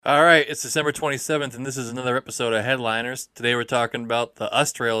All right, it's December 27th, and this is another episode of Headliners. Today we're talking about the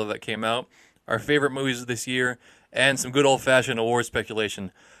Us trailer that came out, our favorite movies of this year, and some good old-fashioned award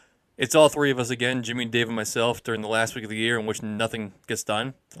speculation. It's all three of us again, Jimmy, Dave, and myself, during the last week of the year in which nothing gets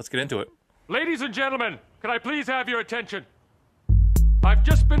done. Let's get into it. Ladies and gentlemen, can I please have your attention? I've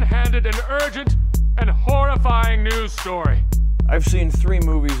just been handed an urgent and horrifying news story. I've seen 3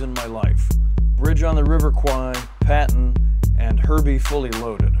 movies in my life. Bridge on the River Kwai, Patton, and Herbie Fully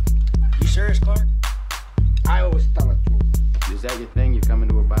Loaded. You serious, Clark? I always tell it to you. Is that your thing? You come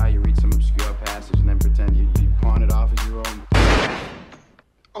into a bar, you read some obscure passage, and then pretend you pawn it off as your own?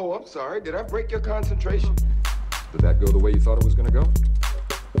 Oh, I'm sorry. Did I break your concentration? Did that go the way you thought it was going to go?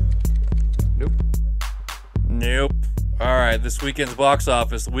 Nope. All right, this weekend's box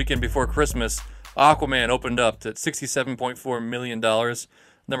office, the weekend before Christmas, Aquaman opened up at $67.4 million.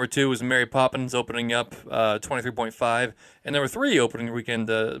 Number 2 was Mary Poppins, opening up 23.5. And number 3 opening weekend,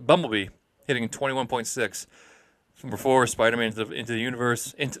 Bumblebee, hitting 21.6. Number 4, Spider-Man into the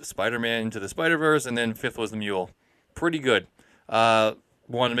universe, Spider-Man into the Spider-Verse, and then 5th was The Mule. Pretty good. Wanted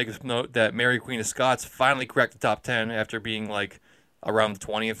to make a note that Mary Queen of Scots finally cracked the top 10 after being like around the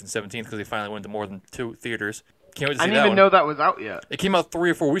 20th and 17th because they finally went to more than 2 theaters. Can't wait to see I didn't that even one. know that was out yet. It came out 3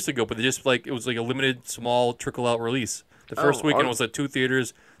 or 4 weeks ago, but it was like a limited, small, trickle-out release. The first weekend was at 2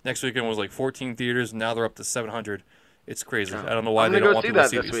 theaters. Next weekend was like 14 theaters. And now they're up to 700. It's crazy. I don't know why they don't want people to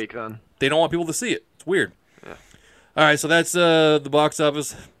see that these. this week, then. They don't want people to see it. It's weird. Yeah. All right, so that's the box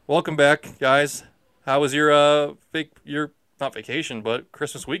office. Welcome back, guys. How was your not vacation, but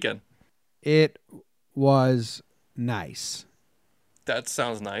Christmas weekend? It was nice. That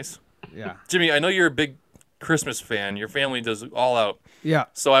sounds nice. Yeah. Jimmy, I know you're a big Christmas fan. Your family does all out. Yeah.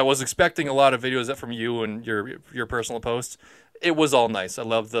 So I was expecting a lot of videos from you and your personal posts. It was all nice. I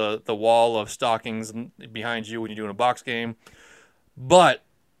love the wall of stockings behind you when you're doing a box game. But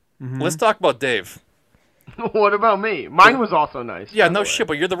let's talk about Dave. What about me? Mine was also nice. Yeah, no shit,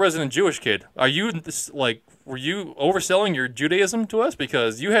 but you're the resident Jewish kid. Are you were you overselling your Judaism to us?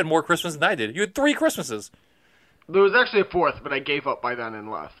 Because you had more Christmas than I did. You had 3 Christmases. There was actually a 4th, but I gave up by then and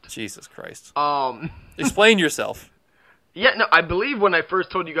left. Jesus Christ. Explain yourself. Yeah, no, I believe when I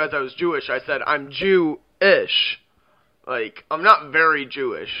first told you guys I was Jewish, I said I'm Jew-ish. Like, I'm not very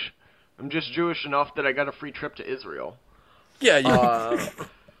Jewish. I'm just Jewish enough that I got a free trip to Israel. Yeah,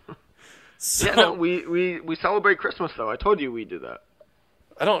 you... So, yeah, no, we celebrate Christmas, though. I told you we do that.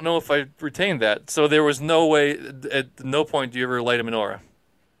 I don't know if I retained that. So there was no way, at no point do you ever light a menorah?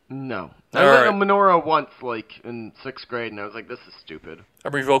 No. I lit a menorah once, like, in 6th grade, and I was like, this is stupid.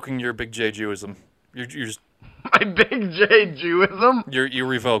 I'm revoking your Big J Jewism. You're just... My Big J Jewism? You're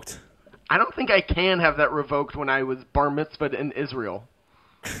revoked. I don't think I can have that revoked when I was bar mitzvahed in Israel.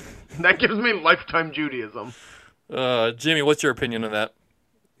 That gives me lifetime Judaism. Jimmy, what's your opinion on that?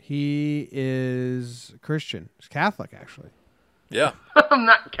 He is Christian. He's Catholic, actually. Yeah. I'm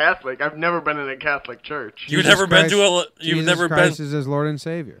not Catholic. I've never been in a Catholic church. You've never been to a... Jesus Christ is his Lord and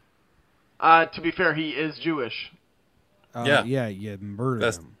Savior. To be fair, he is Jewish. Yeah. Yeah, you murdered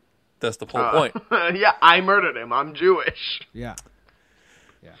him. That's the whole point. Yeah, I murdered him. I'm Jewish. Yeah.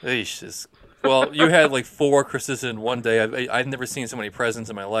 Eesh, well, you had like 4 Christmases in one day. I've never seen so many presents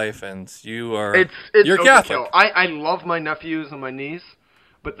in my life, and you're Catholic. Overkill. I love my nephews and my niece,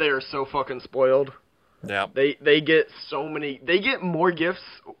 but they are so fucking spoiled. Yeah. They get so many. They get more gifts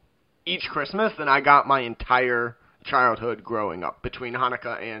each Christmas than I got my entire childhood growing up between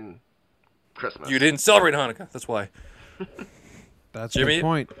Hanukkah and Christmas. You didn't celebrate Hanukkah. That's why. That's Jimmy, a good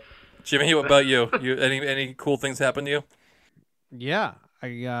point. Jimmy, what about you? Any cool things happen to you? Yeah.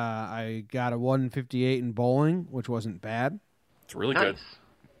 I got a 158 in bowling, which wasn't bad. It's really nice.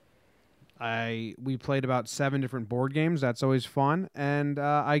 good. We played about 7 different board games. That's always fun. And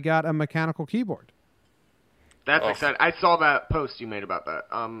I got a mechanical keyboard. That's exciting. I saw that post you made about that.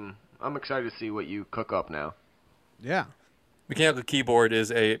 I'm excited to see what you cook up now. Yeah. Mechanical keyboard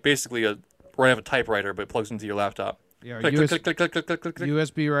is basically a typewriter, but it plugs into your laptop. Yeah, click, click, click, click, click, click, click.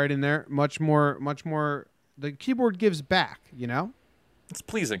 USB right in there. Much more. The keyboard gives back, you know? It's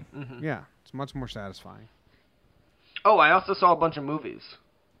pleasing. Mm-hmm. Yeah, it's much more satisfying. Oh, I also saw a bunch of movies.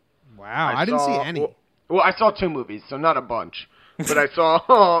 Wow, I didn't see any. Well, I saw 2 movies, so not a bunch. But I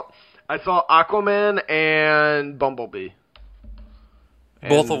saw Aquaman and Bumblebee.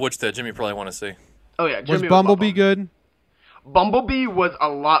 Both of which that Jimmy probably want to see. Oh, yeah. Jimmy was Bumblebee good? Bumblebee was a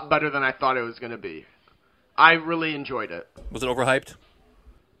lot better than I thought it was going to be. I really enjoyed it. Was it overhyped?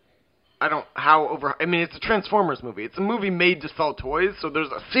 I mean, it's a Transformers movie. It's a movie made to sell toys, so there's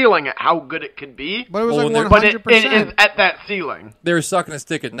a ceiling at how good it could be. But it was like 100%. But it is at that ceiling. They were sucking a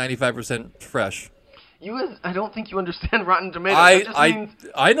stick at 95% fresh. You guys, I don't think you understand Rotten Tomatoes. That just means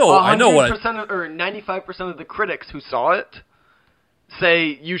I know what 100% or 95% of the critics who saw it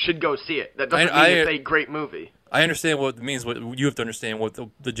say you should go see it. That doesn't mean it's a great movie. I understand what it means. What you have to understand what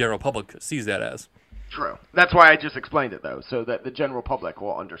the general public sees that as. True. That's why I just explained it, though, so that the general public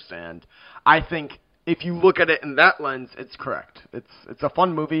will understand. I think if you look at it in that lens, it's correct. It's a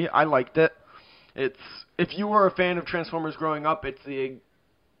fun movie. I liked it. If you were a fan of Transformers growing up, it's the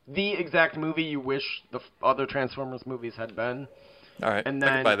exact movie you wish the other Transformers movies had been. All right, and I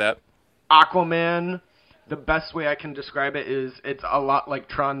then can buy that. Aquaman, the best way I can describe it is it's a lot like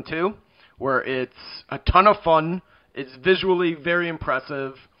Tron 2, where it's a ton of fun. It's visually very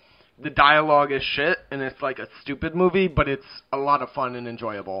impressive. The dialogue is shit, and it's like a stupid movie, but it's a lot of fun and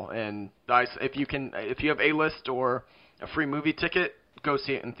enjoyable. And if you have A-list or a free movie ticket, go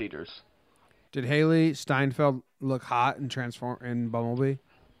see it in theaters. Did Haley Steinfeld look hot in Bumblebee?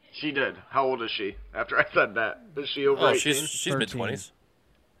 She did. How old is she? After I said that, is she over 18? She's mid-20s.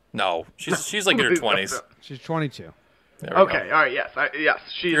 No, she's like in her 20s. She's 22. Okay, all right, yes,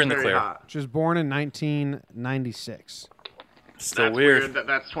 she's You're in the very clear. hot. She was born in 1996. Still That's weird.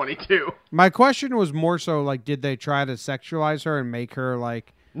 That's 22. My question was more so like, did they try to sexualize her and make her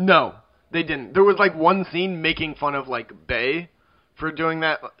like? No, they didn't. There was like one scene making fun of like Bey for doing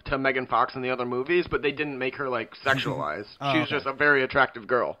that to Megan Fox in the other movies, but they didn't make her like sexualized. She was just a very attractive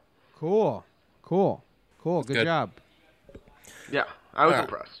girl. Cool. Good job. Yeah, I was All right.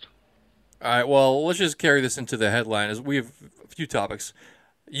 impressed. All right, well, let's just carry this into the headline. As we have a few topics.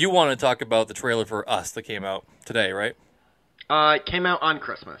 You want to talk about the trailer for Us that came out today, right? It came out on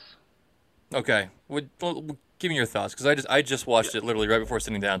Christmas. Okay. Give me your thoughts, because I just watched it literally right before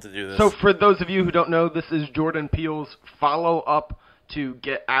sitting down to do this. So for those of you who don't know, this is Jordan Peele's follow-up to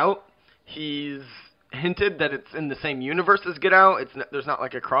Get Out. He's hinted that it's in the same universe as Get Out. There's not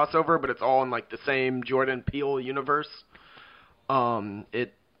like a crossover, but it's all in like the same Jordan Peele universe.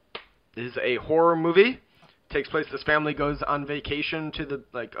 It is a horror movie. Takes place. This family goes on vacation to the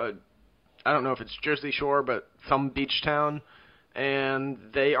I don't know if it's Jersey Shore, but some beach town, and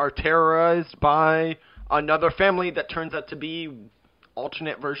they are terrorized by another family that turns out to be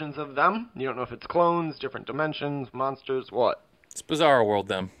alternate versions of them. You don't know if it's clones, different dimensions, monsters, what? It's Bizarro World,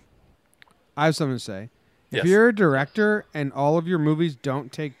 then. I have something to say. Yes. If you're a director and all of your movies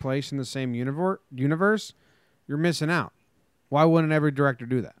don't take place in the same universe, you're missing out. Why wouldn't every director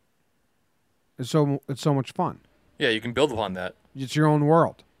do that? It's so much fun. Yeah, you can build upon that. It's your own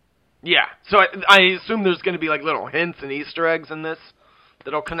world. Yeah, so I assume there's going to be like little hints and Easter eggs in this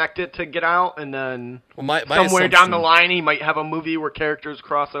that'll connect it to Get Out, and then somewhere down the line he might have a movie where characters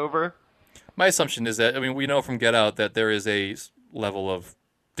cross over. My assumption is that, we know from Get Out that there is a level of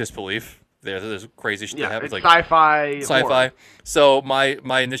disbelief. There's crazy shit that happens. It's like sci-fi. Horror. So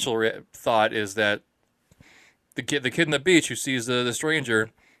my initial thought is that the kid in the beach who sees the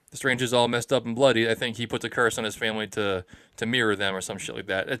stranger's all messed up and bloody. I think he puts a curse on his family to mirror them or some shit like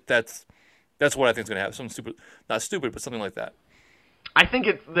that. That's what I think is going to happen. Something stupid, not stupid, but something like that. I think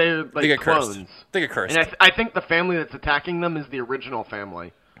they're like they get clones. Cursed. They get cursed. And I think the family that's attacking them is the original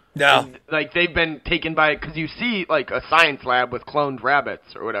family. No. And, like, they've been taken by, because you see like a science lab with cloned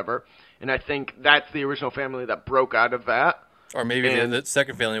rabbits or whatever, and I think that's the original family that broke out of that. Or maybe the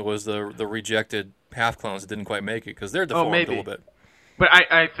second family was the rejected half clones that didn't quite make it because they're deformed a little bit. But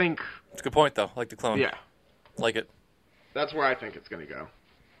I think it's a good point though. I like the clone. Yeah, like it. That's where I think it's going to go.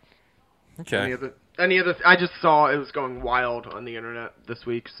 Okay. Any other? I just saw it was going wild on the internet this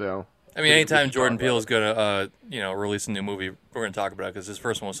week. So anytime Jordan Peele is going to release a new movie, we're going to talk about it because his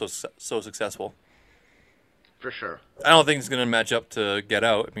first one was so successful. For sure. I don't think it's going to match up to Get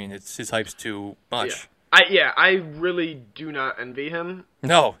Out. His hype's too much. I really do not envy him.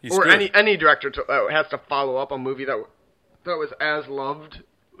 No, he's or good. any director has to follow up a movie that was as loved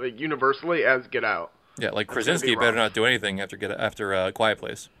like universally as Get Out. Yeah, like Krasinski better not do anything after Quiet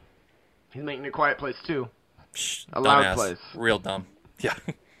Place. He's making a Quiet Place too. A Dumbass. loud place. Real dumb. Yeah.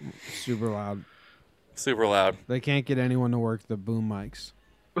 Super loud. Super loud. They can't get anyone to work the boom mics.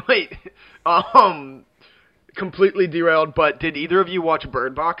 Wait, completely derailed. But did either of you watch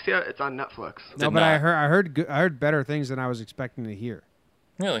Bird Box yet? It's on Netflix. No, but I heard better things than I was expecting to hear.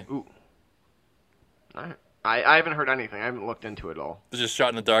 Really? Ooh. I haven't heard anything. I haven't looked into it at all. Was just shot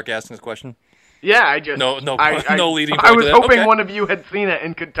in the dark asking this question? Yeah, I just no leading. I was to hoping okay. one of you had seen it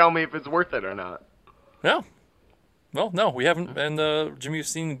and could tell me if it's worth it or not. No. Well, no, we haven't. And Jimmy's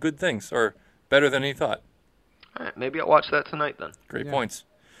seen good things, or better than he thought. All right, maybe I'll watch that tonight then. Great points.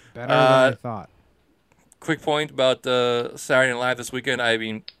 Better than I thought. Quick point about Saturday Night Live this weekend.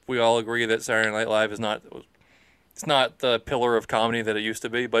 We all agree that Saturday Night Live is not. It's not the pillar of comedy that it used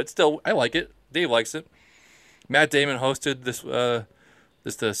to be, but still, I like it. Dave likes it. Matt Damon hosted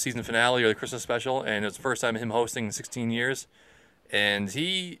the season finale or the Christmas special, and it was the first time him hosting in 16 years. And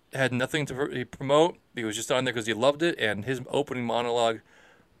he had nothing to promote. He was just on there because he loved it, and his opening monologue,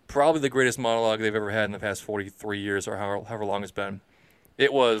 probably the greatest monologue they've ever had in the past 43 years or however long it's been.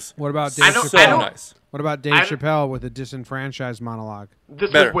 It was What about Dave so Chappelle? nice. What about Dave Chappelle with a disenfranchised monologue?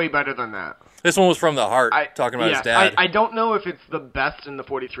 This Better. was way better than that. This one was from the heart, talking about his dad. I don't know if it's the best in the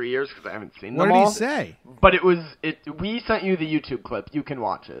 43 years because I haven't seen What them did all. he say? But it was we sent you the YouTube clip. You can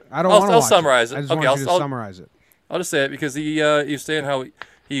watch it. I don't I'll- want to I'll watch summarize it. I just Okay, want you to I'll- summarize it. I'll just say it because he was saying how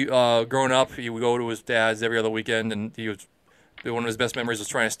he growing up, he would go to his dad's every other weekend, and he was one of his best memories was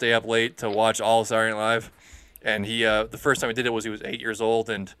trying to stay up late to watch all of Saturday Night Live. And he the first time he did it was he was 8 years old,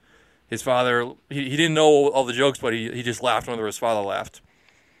 and his father he didn't know all the jokes, but he just laughed whenever his father laughed.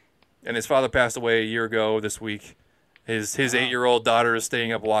 And his father passed away a year ago this week. His 8-year-old daughter is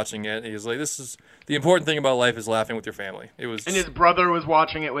staying up watching it. He's like, this is the important thing about life is laughing with your family. It was, And his brother was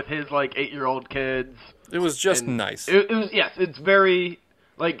watching it with his 8-year-old kids. it was just And nice. It was it's very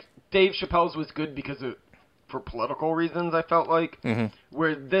Dave Chappelle's was good because for political reasons. I felt like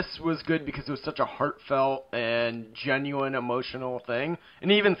where this was good because it was such a heartfelt and genuine emotional thing.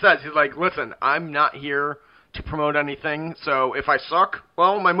 And he even says he's like, listen, I'm not here to promote anything. So if I suck,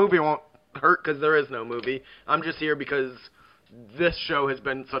 well, my movie won't hurt because there is no movie. I'm just here because this show has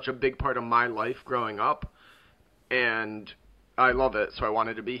been such a big part of my life growing up, and I love it. So I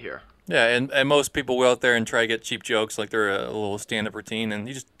wanted to be here. Yeah, and most people go out there and try to get cheap jokes like they're a little stand-up routine, and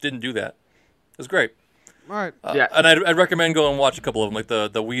he just didn't do that. It was great. All right. Yeah. And I'd recommend going and watch a couple of them, like the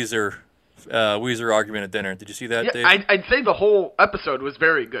Weezer argument at dinner. Did you see that, Yeah, Dave? I'd say the whole episode was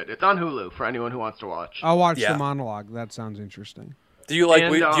very good. It's on Hulu for anyone who wants to watch. I'll watch Yeah. the monologue. That sounds interesting. Do you like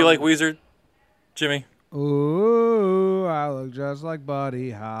And, do you like Weezer, Jimmy? Ooh, I look just like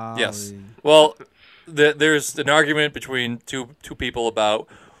Buddy Holly. Yes. Well, there's an argument between two people about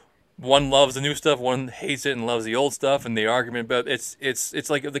one loves the new stuff, one hates it and loves the old stuff, and the argument. But it's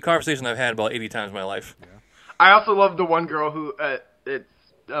like the conversation I've had about 80 times in my life. I also love the one girl who it's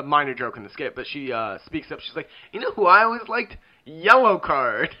a minor joke in the skit, but she speaks up. She's like, you know who I always liked? Yellow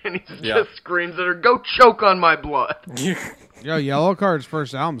Card, and he just screams at her, "Go choke on my blood!" Yo, Yellow Card's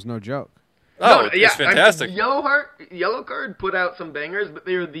first album's no joke. Oh, it's fantastic. Yellow Card put out some bangers, but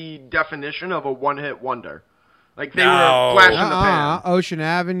they were the definition of a one-hit wonder. Like they No. were flash in the pan. Ocean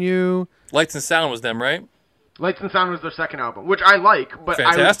Avenue. Lights and Sound was them, right? Lights and Sound was their second album, which I like, but I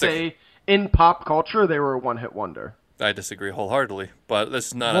would Fantastic. say in pop culture they were a one-hit wonder. I disagree wholeheartedly, but this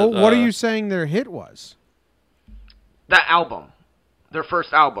is not. Well, what are you saying their hit was? That album, their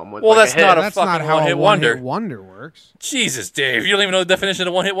first album, was Well, like that's a hit. not a That's fucking not how one-hit a wonder. one-hit wonder works. Jesus, Dave, you don't even know the definition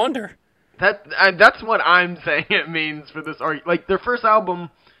of one-hit wonder. That's what I'm saying it means for this argument. Like their first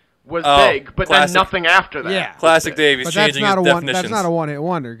album was Oh, big, but classic. then nothing after that. Yeah. Classic Dave. He's But that's changing not his a one. definitions. That's not a one-hit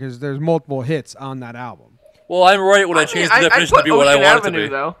wonder because there's multiple hits on that album. Well, I'm right when I changed the definition to be what I Ocean want it to Avenue, be.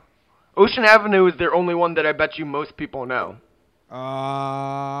 though. Ocean Avenue is their only one that I bet you most people know.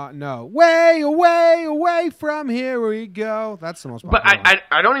 No. Way away, away from here we go. That's the most But popular one.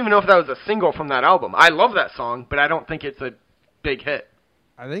 I don't even know if that was a single from that album. I love that song, but I don't think it's a big hit.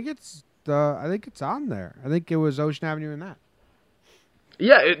 I think it's on there. I think it was Ocean Avenue and that.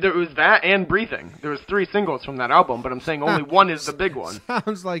 Yeah, there was that and Breathing. There was 3 singles from that album, but I'm saying only one is the big one.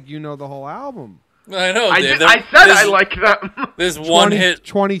 Sounds like you know the whole album. I know, I Dave. said I like them. There's one hit.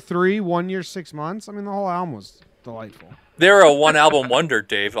 23, 1 year, 6 months. I mean, the whole album was delightful. They're a one-album wonder,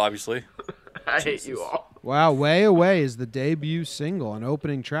 Dave, obviously. I hate you all. Wow, Way Away is the debut single and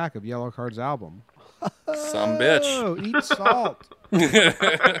opening track of Yellow Card's album. Some bitch. Oh, eat salt.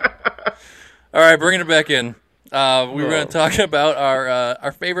 All right, bringing it back in. We were going to talk about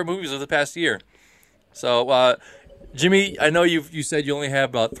our favorite movies of the past year. So, Jimmy, I know you said you only have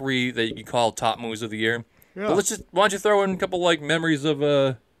about 3 that you can call top movies of the year. Yeah. But why don't you throw in a couple memories of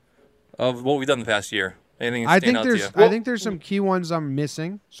what we've done the past year? Anything I stand think out there's to you? I think there's some key ones I'm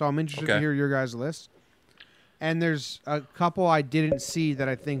missing, so I'm interested to Okay. hear your guys' list. And there's a couple I didn't see that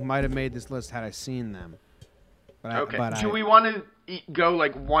I think might have made this list had I seen them. But Okay. Do we want to go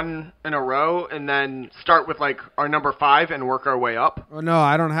one in a row and then start with our number 5 and work our way up? Oh, no,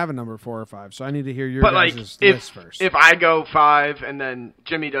 I don't have a number 4 or 5, so I need to hear your But guys' if list first. if I go 5 and then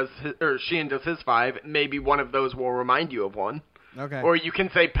Jimmy does Sheehan does his 5, maybe one of those will remind you of one. Okay. Or you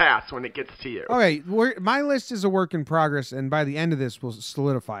can say pass when it gets to you. Okay, my list is a work in progress, and by the end of this, we'll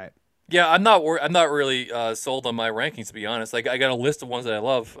solidify it. Yeah, I'm not really sold on my rankings, to be honest. Like, I got a list of ones that I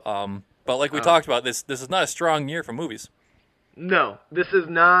love, but like we talked about, this is not a strong year for movies. No, this is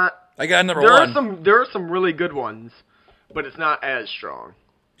not. I got number There 1. are some really good ones, but it's not as strong.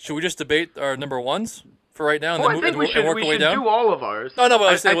 Should we just debate our number 1s for right now, and Well, then I think and we should, work our way down? do all of ours. No, but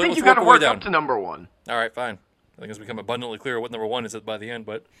I said, I think let's you got to work our way work up down. to number one. All right, fine. I think it's become abundantly clear what number 1 is by the end,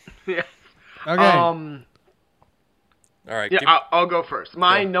 but Yeah. Okay. all right. Yeah, give- I'll go first.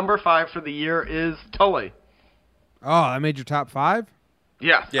 My Go. number 5 for the year is Tully. Oh, that made your top 5?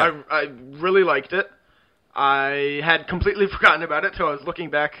 Yes, Yeah. I really liked it. I had completely forgotten about it till I was looking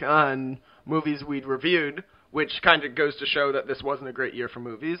back on movies we'd reviewed, which kind of goes to show that this wasn't a great year for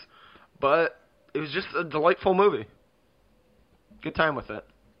movies. But it was just a delightful movie. Good time with it.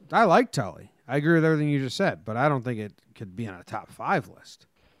 I like Tully. I agree with everything you just said, but I don't think it could be on a top 5 list.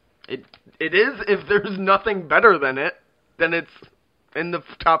 It is, if there's nothing better than it, then it's in the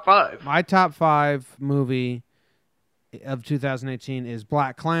top 5. My top 5 movie of 2018 is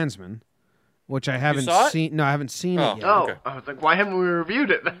Black Klansman, which I haven't saw it? seen. No, I haven't seen Oh. it yet. Oh, Okay. I was like, why haven't we reviewed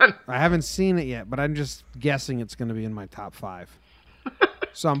it then? I haven't seen it yet, but I'm just guessing it's going to be in my top 5.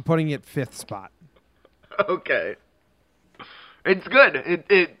 So I'm putting it 5th spot. Okay. It's good.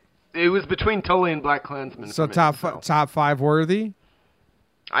 It was between Tully and Black Klansman. So for me, top 5 worthy.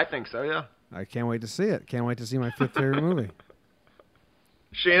 I think so, yeah. I can't wait to see it. Can't wait to see my 5th favorite movie.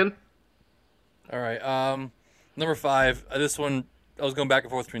 Shane? All right. Number 5. This one, I was going back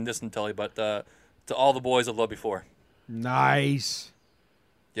and forth between this and Tully, but To All the Boys I've Loved Before. Nice.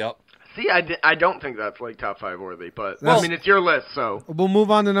 Yep. See, I don't think that's like top 5 worthy, but Well- I mean, it's your list, so. We'll move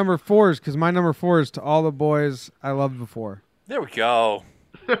on to number 4s because my number 4 is To All the Boys I Loved Before. There we go.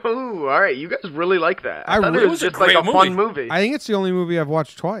 Ooh, all right. You guys really like that. I thought really- it was It was a just like a great fun movie. I think it's the only movie I've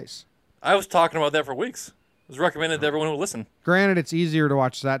watched twice. I was talking about that for weeks. It was recommended to everyone who listened. Granted, it's easier to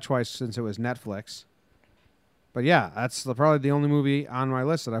watch that twice since it was Netflix. But yeah, that's probably the only movie on my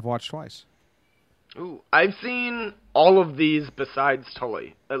list that I've watched twice. Ooh, I've seen all of these besides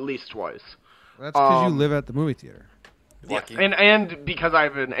Tully at least twice. That's because you live at the movie theater. Lucky. And because I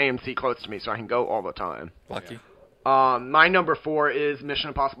have an AMC close to me, so I can go all the time. Lucky. My number 4 is Mission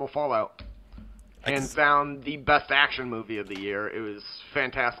Impossible Fallout. I Hands can- down, the best action movie of the year. It was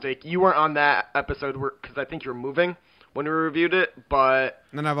fantastic. You weren't on that episode because I think you were moving when we reviewed it, but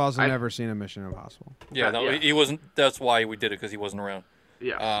And I've also I- never seen a Mission Impossible. Yeah, no, Yeah. he wasn't. That's why we did it, because he wasn't around.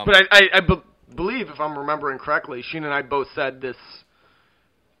 yeah. But I believe, if I'm remembering correctly, Sheen and I both said this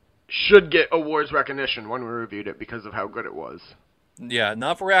should get awards recognition when we reviewed it because of how good it was. Yeah,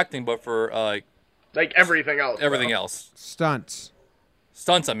 not for acting, but for Like everything else. everything though. else. Stunts.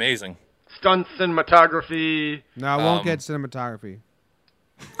 Stunts amazing. Stunts, cinematography. No, it won't get cinematography.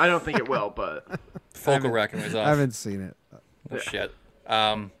 I don't think it will, but Focal racking was off. I haven't seen it. Oh, shit.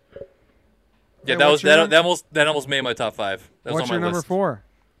 Hey, Yeah, what's your that almost made my top 5. That was What's on your my number list. 4?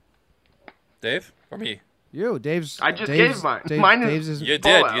 Dave or me? You, Dave's. I just Dave's, gave mine. Dave, Mine is- Dave's is You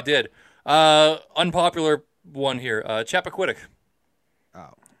Fallout. did. Unpopular one here. Chappaquiddick. Oh.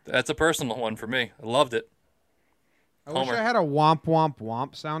 That's a personal one for me. I loved it. I wish Homer. I had a womp womp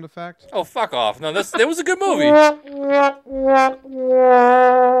womp sound effect. Oh, fuck off. No, it was a good movie.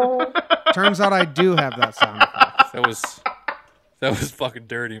 Turns out I do have that sound effect. That was fucking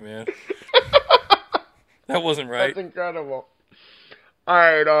dirty, man. That wasn't right. that's incredible. All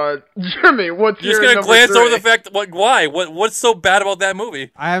right, Jeremy, what's You're your just gonna number glance 3? over the fact why? What's so bad about that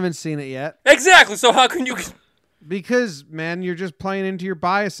movie? I haven't seen it yet. Exactly. So how can you? Because, man, you're just playing into your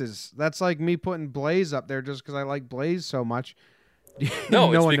biases. That's like me putting Blaze up there just because I like Blaze so much.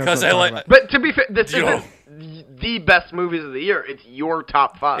 No, it's one knows because what I'm I like. talking But to be fair, this You isn't the best movies of the year. It's your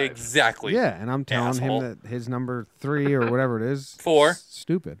top 5. Exactly. about. Yeah, and I'm telling Asshole. him that his number 3 or whatever it is. 4.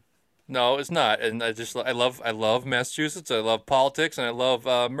 Stupid. No, it's not. And I love Massachusetts. I love politics, and I love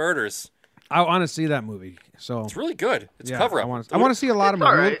murders. I want to see that movie. So It's really good. It's yeah, cover up. I want to see a lot of It's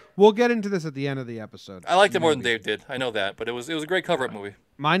all movies. right. We'll get into this at the end of the episode. I liked it more than Dave did. I know that, but it was a great cover up movie.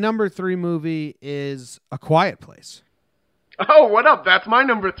 My number 3 movie is A Quiet Place. Oh, what up? That's my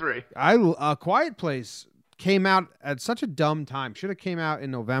number 3. A Quiet Place came out at such a dumb time. Should have came out in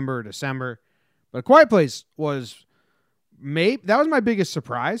November or December. But A Quiet Place was that was my biggest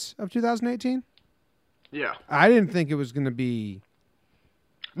surprise of 2018. Yeah. I didn't think it was going to be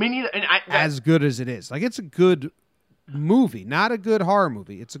Me neither. And as good as it is. Like, it's a good movie, not a good horror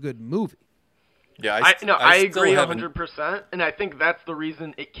movie. It's a good movie. Yeah, I still agree haven't- 100%, and I think that's the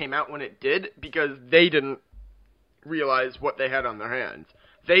reason it came out when it did, because they didn't realize what they had on their hands.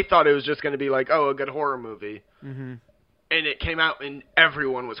 They thought it was just going to be like, oh, a good horror movie. Mm-hmm. And it came out, and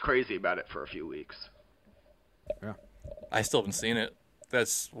everyone was crazy about it for a few weeks. Yeah. I still haven't seen it.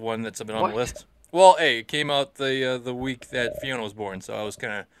 That's one that's been on What? the list. Well, hey, it came out the week that Fiona was born, so I was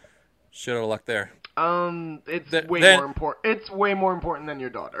kind of shit out of luck there. It's Th- way then- more important. It's way more important than your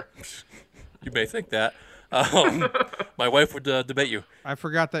daughter. You may think that. My wife would debate you. I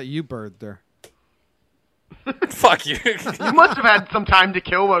forgot that you bird there. Fuck you. You must have had some time to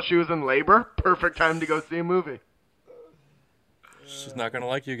kill while she was in labor. Perfect time to go see a movie. She's not gonna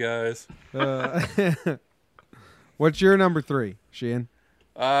like you guys. What's your number 3, Sheehan?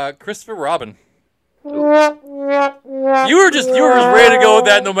 Christopher Robin. You were just ready to go with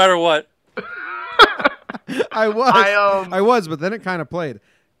that no matter what. I was, but then it kind of played.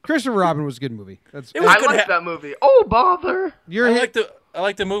 Christopher Robin was a good movie. It was I good liked that movie. Oh, bother. I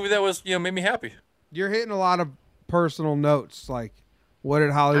liked the movie that was made me happy. You're hitting a lot of personal notes, like what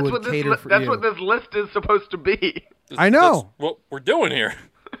did Hollywood cater for you? That's what this list is supposed to be. I know. That's what we're doing here.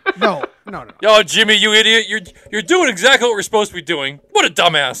 No. Yo, Jimmy, you idiot! You're doing exactly what we're supposed to be doing. What a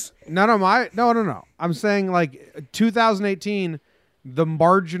dumbass! No. I'm saying like 2018, the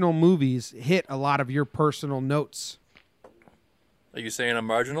marginal movies hit a lot of your personal notes. Are you saying I'm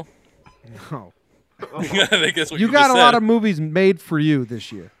marginal? No. I think that's what You you got just a lot said. of movies made for you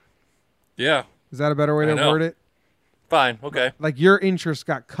this year. Yeah. Is that a better way to know. word it? Fine. Okay. Like your interests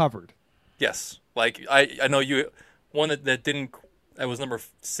got covered. Yes. Like I know you. One that didn't. That was number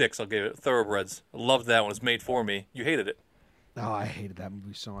 6. I'll give it. Thoroughbreds. I loved that one. It was made for me. You hated it. Oh, I hated that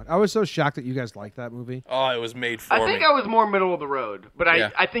movie so much. I was so shocked that you guys liked that movie. Oh, it was made for me. I think I was more middle of the road, but Yeah.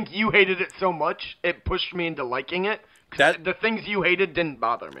 I think you hated it so much it pushed me into liking it. 'Cause the things you hated didn't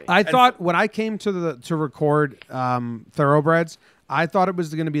bother me. I thought when I came to record Thoroughbreds, I thought it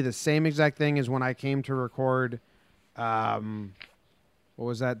was going to be the same exact thing as when I came to record. What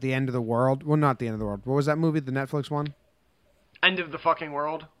was that? The End of the World? Well, not The End of the World. What was that movie? The Netflix one? End of the fucking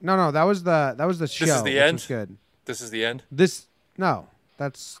world. No, that was the show. This is the which end. was good. This is the end. That's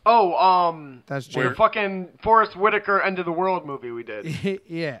That's Jay. the fucking Forrest Whitaker End of the World movie we did.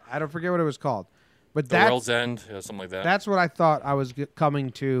 Yeah, I don't forget what it was called, but The World's End, something like that. That's what I thought I was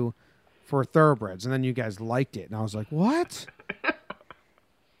coming to for Thoroughbreds, and then you guys liked it, and I was like, "What?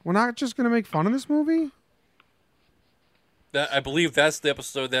 We're not just gonna make fun of this movie?" I believe that's the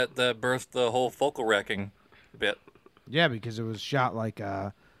episode that birthed the whole focal wrecking bit. Yeah, because it was shot like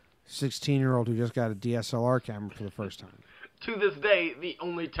a 16-year-old who just got a DSLR camera for the first time. To this day, the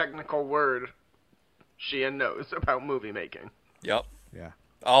only technical word Sheehan knows about movie making. Yep. Yeah.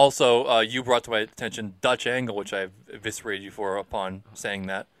 Also, you brought to my attention Dutch Angle, which I've eviscerated you for upon saying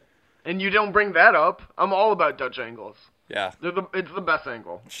that. And you don't bring that up. I'm all about Dutch angles. Yeah. It's the best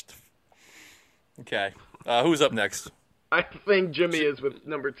angle. Okay. Who's up next? I think Jimmy is with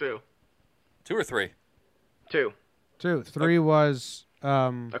number 2. 2 or 3? 2. 3 was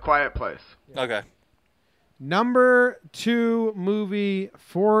A Quiet Place. Okay. Number 2 movie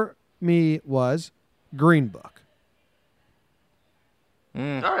for me was Green Book. All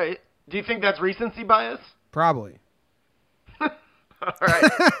right. Do you think that's recency bias? Probably. All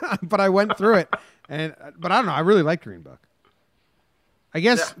right. But I went through it, but I don't know. I really like Green Book. I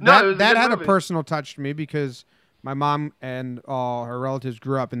guess it was a that good had movie. a personal touch to me because my mom and all her relatives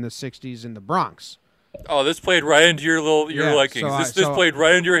grew up in the '60s in the Bronx. Oh, this played right into your Yeah, likings. This played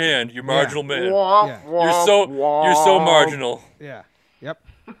right into your hand, you marginal man. Womp, womp, You're so marginal. Yeah. Yep.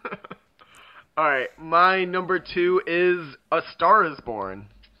 All right. My number 2 is A Star Is Born.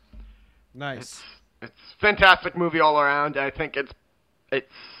 Nice. It's fantastic movie all around. I think it's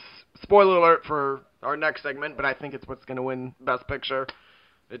spoiler alert for our next segment, but I think it's what's going to win Best Picture.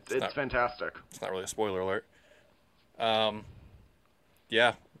 It's fantastic. It's not really a spoiler alert.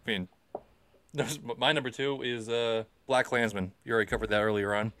 Yeah, I mean, my number 2 is Black Klansman. You already covered that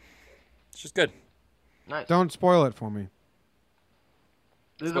earlier on. It's just good. Nice. Don't spoil it for me.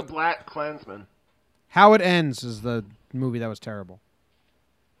 This is a Black Klansman. How It Ends is the movie that was terrible.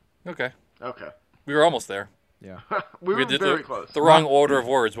 Okay. Okay. We were almost there. Yeah. we were did very close. The wrong order of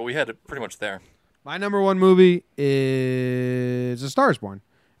words, but we had it pretty much there. My number 1 movie is A Star Is Born,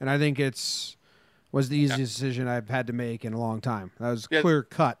 and I think was the easiest decision I've had to make in a long time. That was clear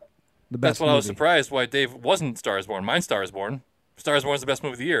cut. The best. That's why I was surprised why Dave wasn't Star Is Born. Mine's Star Is Born. Star Is Born is the best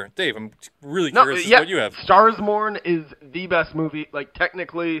movie of the year. Dave, I'm really curious what you have. Star Is Born is the best movie. Like,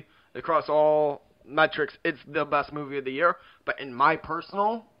 technically, across all metrics, it's the best movie of the year. But in my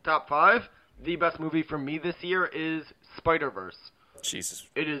personal top 5, the best movie for me this year is Spider-Verse. Jesus.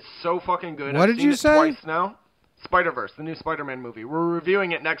 It is so fucking good. What I've did seen you it say? Twice now. Spider-Verse, the new Spider-Man movie. We're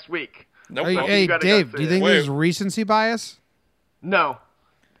reviewing it next week. Nope. Hey, Dave, do you think this is recency bias? No,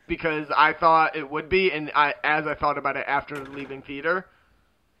 because I thought it would be, and as I thought about it after leaving theater,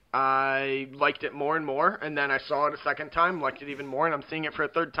 I liked it more and more, and then I saw it a second time, liked it even more, and I'm seeing it for a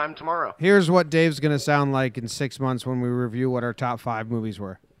third time tomorrow. Here's what Dave's going to sound like in 6 months when we review what our top 5 movies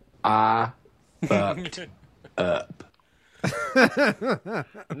were. I fucked up.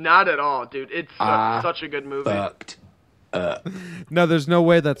 Not at all, dude. It's such a good movie. Fucked up. No, there's no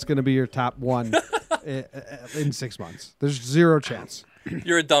way that's going to be your top 1. in 6 months. There's zero chance.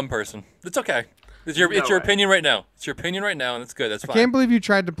 You're a dumb person. It's okay. It's your No way. opinion right now. It's your opinion right now, and it's good. That's I fine. can't believe you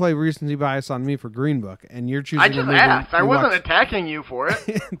tried to play recency bias on me for Green Book, and you're choosing I a just movie asked. I you wasn't watched- attacking you for it.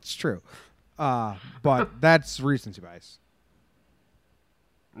 It's true. But that's recency bias.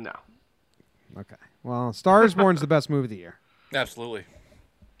 No. Okay. Well, Star is Born's the best movie of the year. Absolutely.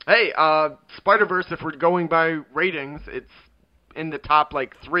 Hey, Spider-Verse, if we're going by ratings, it's in the top,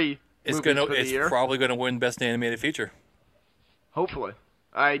 3 It's movies for the It's year. probably gonna win Best Animated Feature. Hopefully.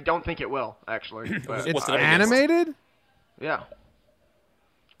 I don't think it will, actually. But It's What's it up against? animated? yeah.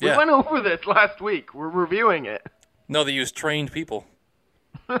 Yeah. We went over this last week. We're reviewing it. No, they use trained people.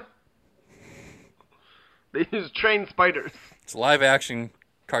 They use trained spiders. It's live action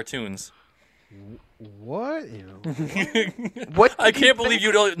cartoons. What? What? I did you can't believe think?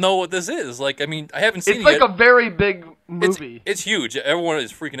 you don't know what this is. I mean, I haven't seen It's it like yet. a very big movie. It's huge. Everyone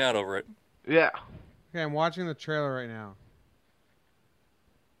is freaking out over it. Yeah. Okay, I'm watching the trailer right now.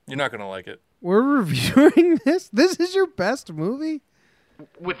 You're not gonna like it. We're reviewing this? This is your best movie?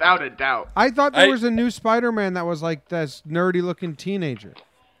 Without a doubt. I thought there I- was a new Spider-Man that was like this nerdy-looking teenager.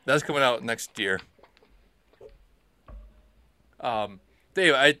 That's coming out next year.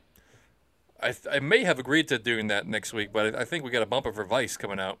 Dave, I may have agreed to doing that next week, but I think we got a bumper for Vice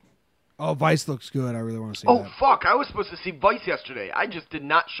coming out. Oh, Vice looks good. I really want to see Oh, that. fuck. I was supposed to see Vice yesterday. I just did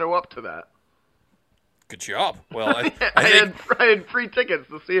not show up to that. Good job. Well, I I think had free tickets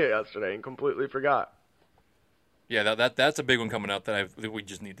to see it yesterday and completely forgot. yeah, that's a big one coming out that we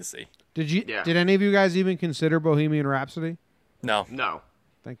just need to see. Yeah. Did any of you guys even consider Bohemian Rhapsody? No, No.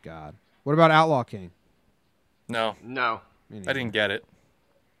 Thank God. What about Outlaw King? no, No. I didn't get it.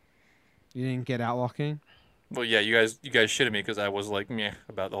 You didn't get Outlaw King? Well, yeah, you guys shitted me because I was like meh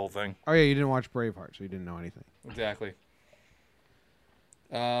about the whole thing. Oh yeah, you didn't watch Braveheart, so you didn't know anything. Exactly.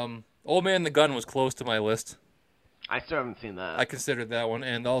 Old Man and the Gun was close to my list. I still haven't seen that. I considered that one,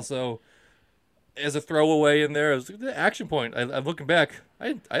 and also as a throwaway in there, it was the Action Point. I'm looking back,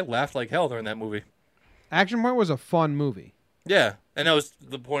 I laughed like hell during that movie. Action Point was a fun movie. Yeah, and that was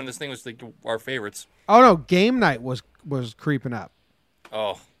the point of this thing was like our favorites. Oh no, Game Night was creeping up.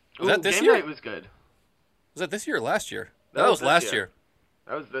 Oh, was Ooh, that this Game year? Night was good. Was that this year or last year? That That was was last this year. year.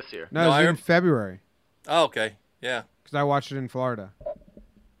 That was this year. No, No, it was I in rem- February Oh, okay. Yeah, because I watched it in Florida.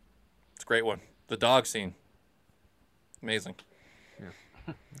 it's a great one. The dog scene, amazing.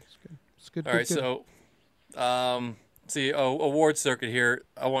 It's good. All right, so see, award circuit here.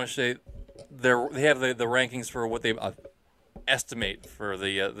 I want to say they have the rankings for what they estimate for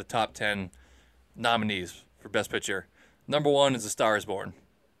the top 10 nominees for Best Picture. Number 1 is A Star Is Born.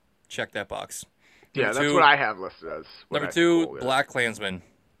 Check that box. Yeah, Number that's two- what I have listed as. what Number I 2, quote, yeah. Black Klansman.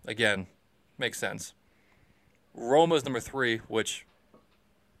 Again, makes sense. Roma's number 3, which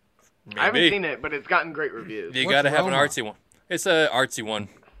maybe I haven't seen it, but it's gotten great reviews. you What's got to have an Roma? artsy one. It's a artsy one.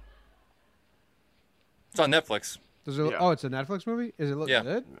 It's on Netflix. Does it? Yeah. Oh, it's a Netflix movie. Is it look Yeah.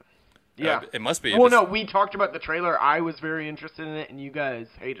 good? Yeah. It must be. Well, If it's- no, we talked about the trailer. I was very interested in it, and you guys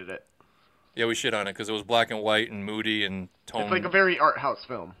hated it. Yeah, we shit on it because it was black and white and moody and tone. It's like a very art house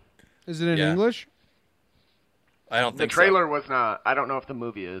film. Is it in Yeah. English? I don't The think trailer was not. I don't know if the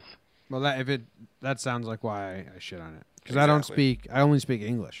movie is. Well, that sounds like why I shit on it because I don't Exactly. speak. I only speak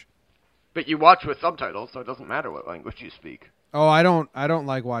English. But you watch with subtitles, so it doesn't matter what language you speak. Oh, I don't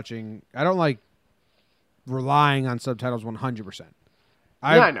like watching. I don't like relying on subtitles 100%.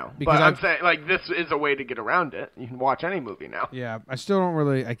 Yeah, I know. because But I'm saying, like, this is a way to get around it. You can watch any movie now. yeah, I still don't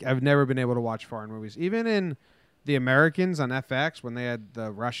really. I've never been able to watch foreign movies, even in The Americans on FX when they had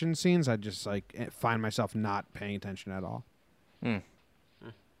the Russian scenes. I just find myself not paying attention at all.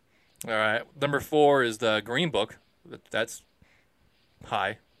 All right. Number 4 is the Green Book. That's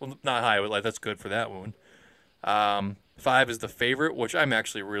high. Well, not high, but like that's good for that one. 5 is The Favorite, which I'm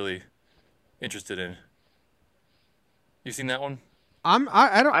actually really interested in. You seen that one? I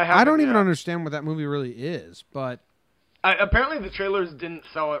don't haven't even yet. understand what that movie really is, but Apparently, the trailers didn't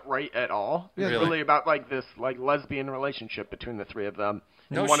sell it right at all. It's Really? really about like this like lesbian relationship between the three of them,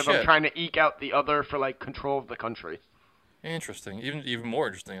 and No one of them shit. trying to eke out the other for like control of the country. Interesting. Even more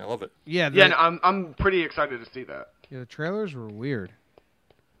interesting. I love it. yeah, Yeah, no, I'm pretty excited to see that. the trailers were weird.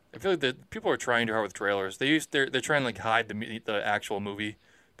 I feel like people are trying too hard with trailers. They're trying to like hide the actual movie,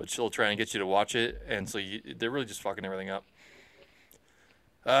 but still trying to get you to watch it, and so they're really just fucking everything up.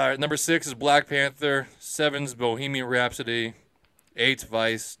 Number 6 is Black Panther. 7's Bohemian Rhapsody. 8's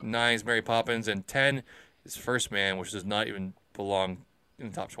Vice. 9's Mary Poppins, and 10 is First Man, which does not even belong in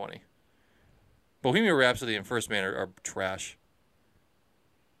the top 20. Bohemian Rhapsody and First Man are trash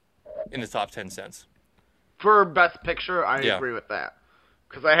in the top 10 cents. For Best Picture, I Yeah. agree with that.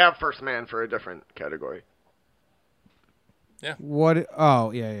 Because I have First Man for a different category. What?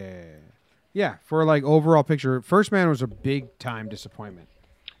 Oh, yeah. Yeah, for like overall picture, First Man was a big time disappointment.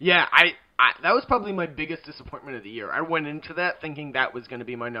 Yeah, I that was probably my biggest disappointment of the year. I went into that thinking that was going to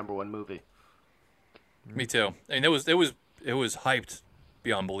be my number one movie. Me too. I mean, it was hyped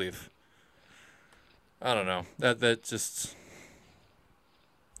beyond belief. I don't know. That just,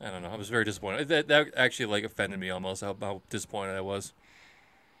 I don't know. I was very disappointed. That actually like offended me almost how disappointed I was.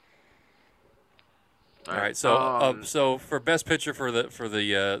 All right. So for best picture for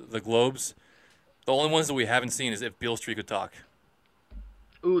the Globes, the only ones that we haven't seen is If Beale Street Could Talk.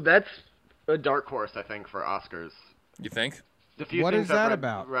 Ooh, that's a dark horse, I think, for Oscars. You think? The few What things is that I've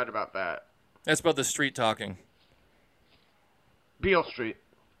about? read about that. That's about the street talking. Beale Street.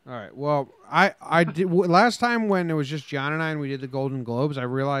 All right. Well, I did last time when it was just John and I and we did the Golden Globes. I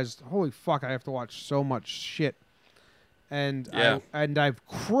realized, holy fuck, I have to watch so much shit, and Yeah.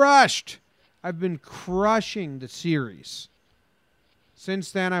 I've been crushing the series.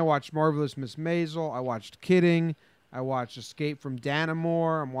 Since then, I watched Marvelous Miss Maisel. I watched Kidding. I watched Escape from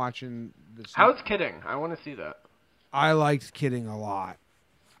Dannemore. I'm watching this. How's Kidding? I want to see that. I liked Kidding a lot.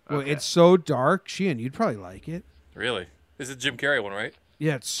 Well, Okay. it's so dark. Sheehan, you'd probably like it. Really? This is the Jim Carrey one, right?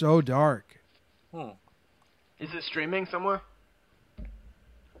 Yeah, it's so dark. Is it streaming somewhere?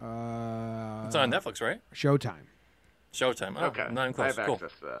 It's on Netflix, right? Showtime. Showtime. Oh, Okay. not even close. I have Cool.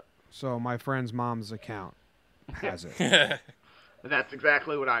 access to that. So my friend's mom's account has it. That's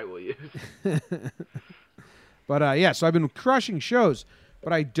exactly what I will use. But yeah, so I've been crushing shows,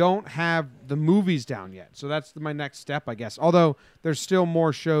 but I don't have the movies down yet. So that's my next step, I guess. Although there's still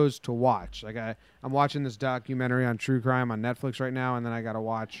more shows to watch. Like I'm watching this documentary on true crime on Netflix right now, and then I got to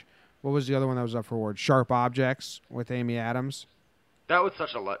watch, what was the other one that was up for award? Sharp Objects with Amy Adams. That was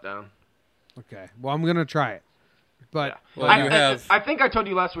such a letdown. Okay, well I'm gonna try it, but Well, I think I told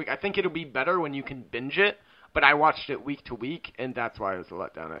you last week. I think it'll be better when you can binge it. But I watched it week to week, and that's why it was a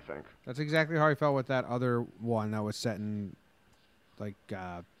letdown, I think. that's exactly how I felt with that other one that was set in like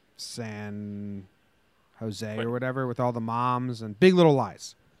San Jose or whatever, with all the moms and Big Little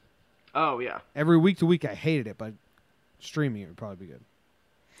Lies. Oh, yeah. Every week to week I hated it, but streaming it would probably be good.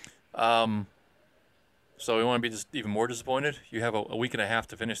 So we want to be just even more disappointed? You have a week and a half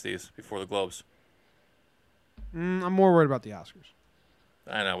to finish these before the Globes. I'm more worried about the Oscars.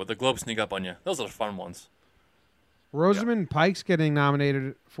 I know, but the Globes sneak up on you. Those are the fun ones. Rosamund Pike's getting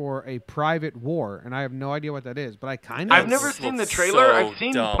nominated for A Private War, and I have no idea what that is, but I kind of... I've never seen the trailer. so I've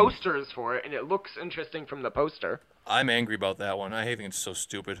seen dumb. posters for it, and it looks interesting from the poster. I'm angry about that one. I think it's so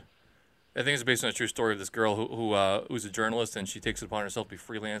stupid. I think it's based on a true story of this girl who's a journalist, and she takes it upon herself to be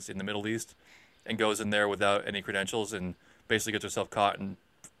freelance in the Middle East and goes in there without any credentials and basically gets herself caught and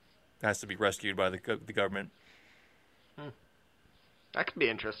has to be rescued by the government. That could be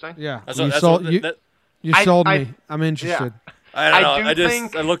interesting. Yeah, That's you what- that's sold, what- you, that- you sold me. I'm interested. I don't know. I do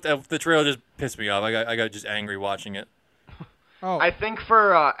think- I looked at the trailer, just pissed me off. I got just angry watching it. Oh, I think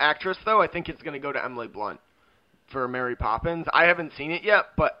for actress, though, I think it's going to go to Emily Blunt for Mary Poppins. I haven't seen it yet,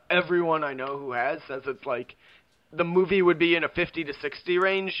 but everyone I know who has says it's like the movie would be in a 50 to 60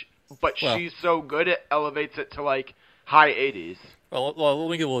 range, but Well- she's so good it elevates it to like high 80s. Well, let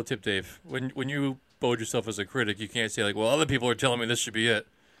me give a little tip, Dave. When you bode yourself as a critic, you can't say like, "Well, other people are telling me this should be it."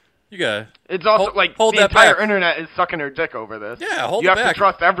 You gotta. It's also Hold- like hold the that entire back. internet is sucking her dick over this. Yeah, hold you it have back. to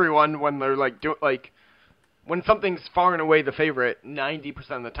trust everyone when they're like when something's far and away the favorite.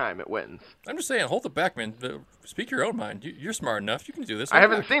 90% of the time, it wins. I'm just saying, hold it back, man. Speak your own mind. You're smart enough. You can do this. I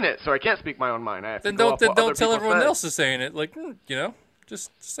Hold haven't back. seen it, so I can't speak my own mind. I have Then to go don't off then what don't other tell people everyone say. else is saying it. Like,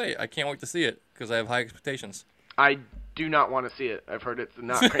 just say it. I can't wait to see it because I have high expectations. I do not want to see it. I've heard it's a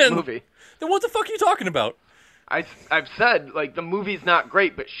not great movie. Then what the fuck are you talking about? I've said, like, the movie's not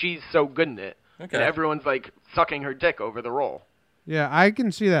great, but she's so good in it. Okay. And everyone's, like, sucking her dick over the role. yeah, I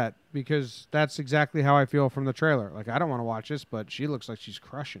can see that because that's exactly how I feel from the trailer. Like, I don't want to watch this, but she looks like she's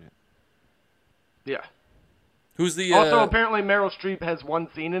crushing it. Yeah. Who's the Also, apparently Meryl Streep has one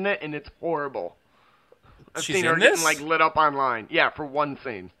scene in it, and it's horrible. I've She's seen her in getting, this? like, lit up online. Yeah, for one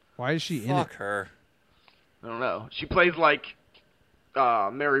scene. Why is she in fuck it? her? I don't know. She plays, like,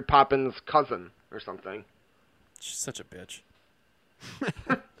 Mary Poppins' cousin or something. She's such a bitch.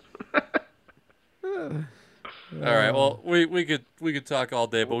 All right. Well, we could talk all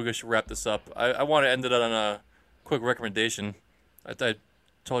day, but we should wrap this up. I want to end it on a quick recommendation. I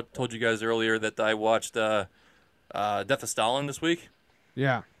told you guys earlier that I watched Death of Stalin this week,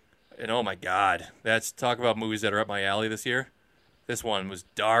 Yeah. and oh my god, that's talk about movies that are up my alley this year. This one was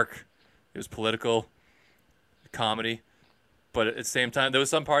dark. It was political, comedy. But at the same time, there was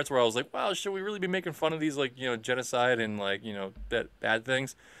some parts where I was like, "Wow, should we really be making fun of these like genocide and like that bad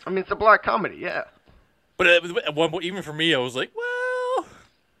things?" I mean, it's a black comedy, yeah. But at one point, even for me, I was like, "Well,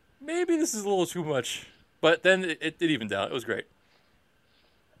 maybe this is a little too much." But then it evened out. It was great.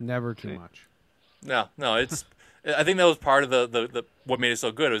 Never too much. No, it's. I think that was part of the what made it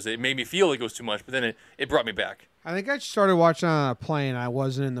so good. Was it made me feel like it was too much, but then it brought me back. I think I started watching on a plane. I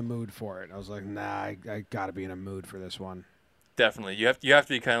wasn't in the mood for it. I was like, nah, I got to be in a mood for this one. Definitely, you have to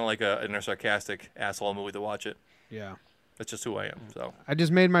be kind of like a sarcastic asshole movie to watch it. Yeah. That's just who I am. So I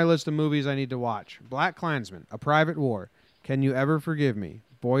just made my list of movies I need to watch. Black Klansman, A Private War, Can You Ever Forgive Me,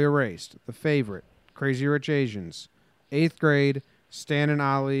 Boy Erased, The Favorite, Crazy Rich Asians, 8th Grade, Stan and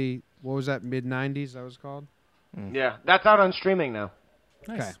Ollie, what was that, mid-90s that was called? Yeah, that's out on streaming now.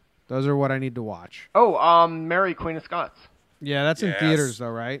 nice. Okay. Those are what I need to watch. Oh, Mary, Queen of Scots. Yeah, that's in Yes. theaters though,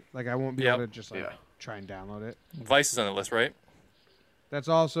 right? Like I won't be Yep. able to just Yeah. try and download it. Vice is on the list, right? That's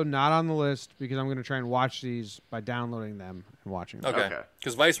also not on the list because I'm going to try and watch these by downloading them and watching them. Okay. Okay.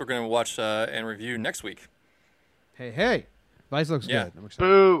 Because Vice we're going to watch and review next week. Hey. Vice looks Yeah. good. I'm excited.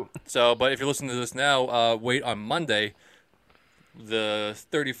 Boo. So, but if you're listening to this now, wait on Monday, the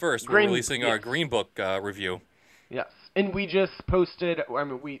 31st. We're Green- releasing our yes. Green Book review. Yes. And we just posted,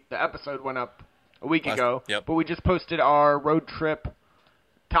 the episode went up a week ago, yep. but we just posted our road trip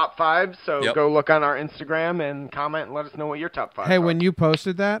top 5, so Yep. go look on our Instagram and comment and let us know what your top 5 Hey, are. when you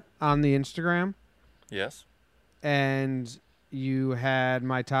posted that on the Instagram Yes. and you had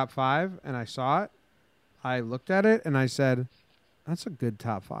my top 5 and I saw it, I looked at it and I said, that's a good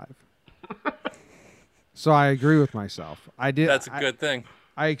top 5. So I agree with myself. I did. That's a good thing.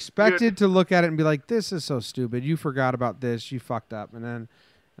 I expected to look at it and be like, this is so stupid. You forgot about this. You fucked up. And then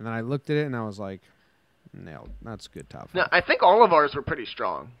I looked at it and I was like, nailed. That's a good top 5. No, I think all of ours were pretty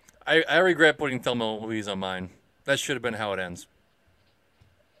strong. I regret putting Thelma and Louise on mine. That should have been how it ends.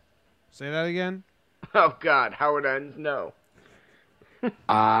 Say that again. Oh, God. How it ends? No.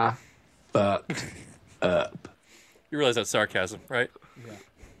 I fucked up. You realize that's sarcasm, right?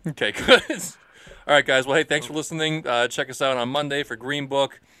 Yeah. Okay, good. All right, guys. Well, hey, thanks for listening. Check us out on Monday for Green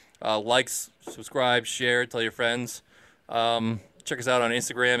Book. Likes, subscribe, share, tell your friends. Check us out on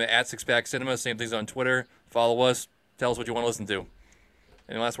Instagram at Sixpack Cinema. Same things on Twitter. Follow us. Tell us what you want to listen to.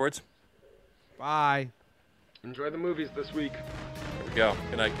 Any last words? Bye. Enjoy the movies this week. Here we go.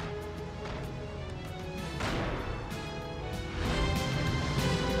 Good night.